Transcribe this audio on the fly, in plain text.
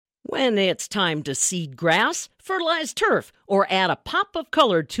When it's time to seed grass, fertilize turf, or add a pop of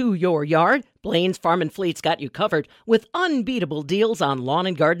color to your yard, Blaine's Farm and Fleet's got you covered with unbeatable deals on lawn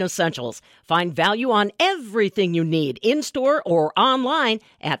and garden essentials. Find value on everything you need in-store or online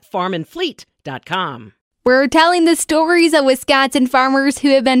at farmandfleet.com. We're telling the stories of Wisconsin farmers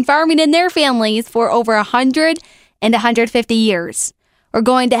who have been farming in their families for over 100 and 150 years. We're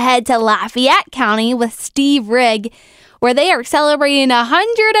going to head to Lafayette County with Steve Rigg, where they are celebrating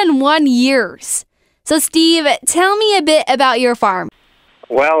 101 years. So, Steve, tell me a bit about your farm.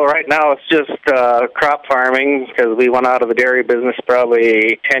 Well, right now it's just crop farming because we went out of the dairy business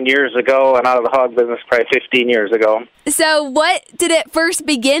probably 10 years ago and out of the hog business probably 15 years ago. So what did it first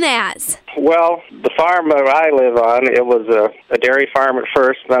begin as? Well, the farm that I live on, it was a dairy farm at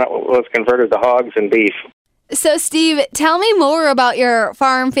first, then it was converted to hogs and beef. So, Steve, tell me more about your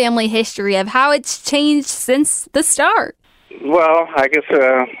farm family history of how it's changed since the start. Well, I guess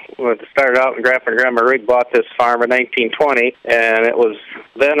when it started out, and Grandpa and Grandma Rigg bought this farm in 1920, and it was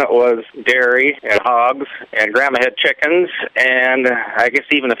dairy and hogs, and Grandma had chickens, and I guess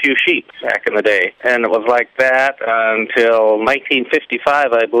even a few sheep back in the day. And it was like that until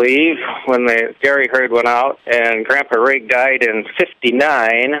 1955, I believe, when the dairy herd went out, and Grandpa Rigg died in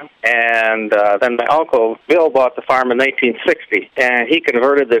 59, and then my uncle Bill bought the farm in 1960, and he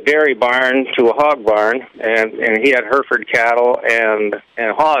converted the dairy barn to a hog barn, and he had Hereford cattle and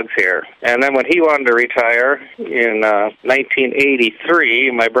hogs here. And then when he wanted to retire in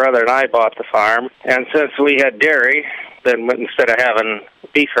 1983, my brother and I bought the farm. And since we had dairy, then instead of having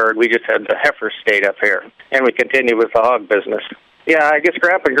beef herd, we just had the heifer stayed up here. And we continued with the hog business. Yeah, I guess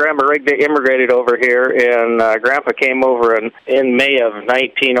Grandpa and Grandma Rigg, they immigrated over here, and Grandpa came over in May of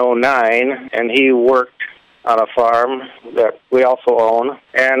 1909, and he worked on a farm that we also own.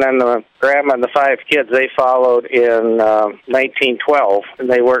 And then the Grandma and the 5 kids, they followed in 1912, and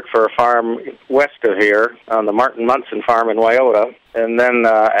they worked for a farm west of here on the Martin Munson farm in Wyoda. And then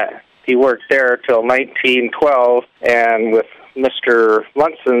he worked there till 1912, and with Mr.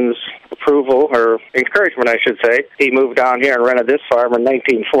 Munson's approval, or encouragement, I should say, he moved down here and rented this farm in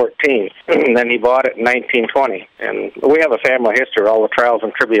 1914. And then he bought it in 1920. And we have a family history, all the trials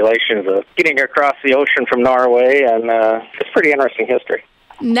and tribulations of getting across the ocean from Norway, and it's pretty interesting history.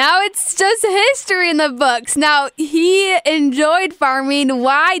 Now it's just history in the books. Now, he enjoyed farming.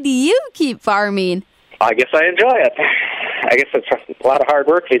 Why do you keep farming? I guess I enjoy it. I guess it's a lot of hard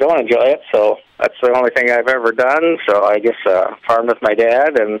work if you don't enjoy it, so that's the only thing I've ever done. So I guess farmed with my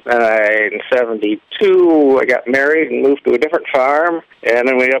dad, and then in 72 I got married and moved to a different farm, and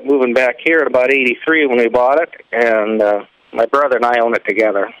then we ended up moving back here at about 83 when we bought it, and my brother and I own it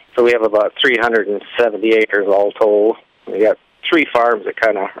together. So we have about 370 acres all told. We got 3 farms that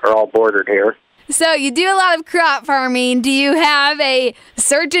kind of are all bordered here. So you do a lot of crop farming. Do you have a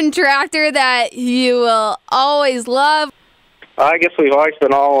certain tractor that you will always love? I guess we've always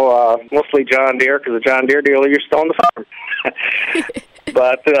been all mostly John Deere, because the John Deere dealer used to own the farm.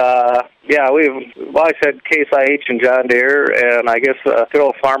 But, yeah, we've always had Case IH and John Deere, and I guess good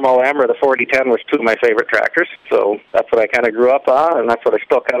old Farm OM or the 4010 was 2 of my favorite tractors. So that's what I kind of grew up on, and that's what I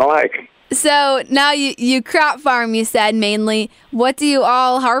still kind of like. So now you crop farm, you said, mainly. What do you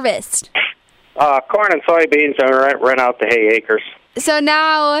all harvest? Corn and soybeans, and rent out the hay acres. So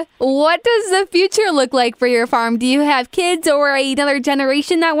now, what does the future look like for your farm? Do you have kids or another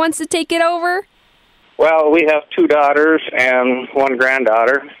generation that wants to take it over? Well, we have 2 daughters and 1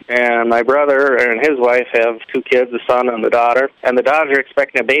 granddaughter, and my brother and his wife have 2 kids, the son and the daughter. And the daughter's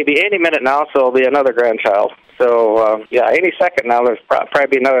expecting a baby any minute now, so it'll be another grandchild. So, yeah, any second now, there's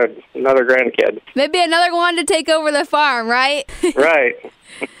probably another grandkid. Maybe another one to take over the farm, right? Right.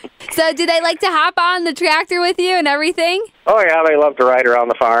 So do they like to hop on the tractor with you and everything? Oh, yeah, they love to ride around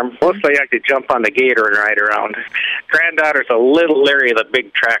the farm. Mostly I could jump on the gator and ride around. Granddaughter's a little leery of the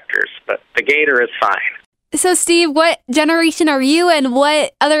big tractors, but the gator is fine. So, Steve, what generation are you, and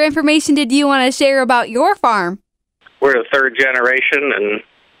what other information did you want to share about your farm? We're the 3rd generation, and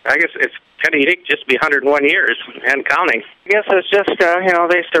I guess it's kind of unique just to be 101 years and counting. I guess it's just,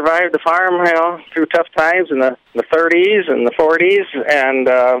 they survived the farm, through tough times in the 30s and the 40s,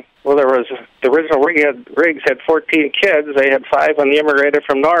 and, there was the original Riggs had 14 kids. They had 5 when they immigrated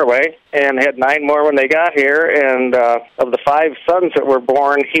from Norway, and had 9 more when they got here, and of the 5 sons that were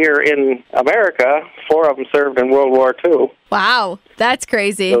born here in America, 4 of them served in World War II. Wow, that's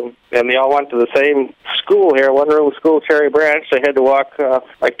crazy. So, and they all went to the same school here, one-room school, Cherry Branch. They had to walk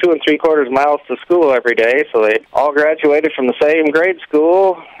like 2 3/4 miles to school every day, so they all graduated from the same grade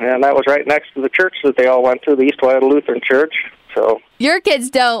school, and that was right next to the church that they all went to, the East Wyoda Lutheran Church. So Your kids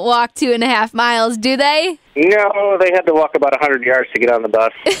don't walk 2.5 miles, do they? no, they had to walk about 100 yards to get on the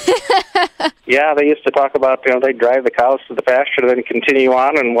bus. Yeah, they used to talk about, they'd drive the cows to the pasture, then continue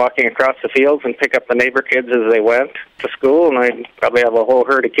on and walking across the fields and pick up the neighbor kids as they went to school, and they'd probably have a whole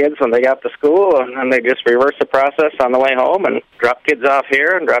herd of kids when they got to school, and then they just reverse the process on the way home and drop kids off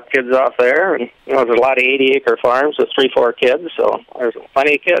here and drop kids off there, and there's a lot of 80-acre farms with 3-4 kids, so there's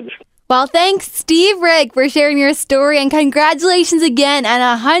plenty of kids. Well, thanks, Steve Rigg, for sharing your story, and congratulations again on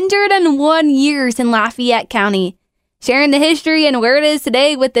 101 years in Lafayette County. Sharing the history and where it is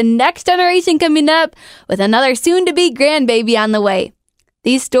today with the next generation coming up with another soon-to-be grandbaby on the way.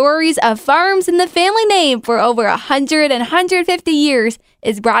 These stories of farms in the family name for over 100 and 150 years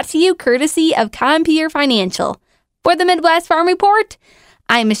is brought to you courtesy of Compeer Financial. For the Midwest Farm Report,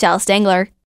 I'm Michelle Stengler.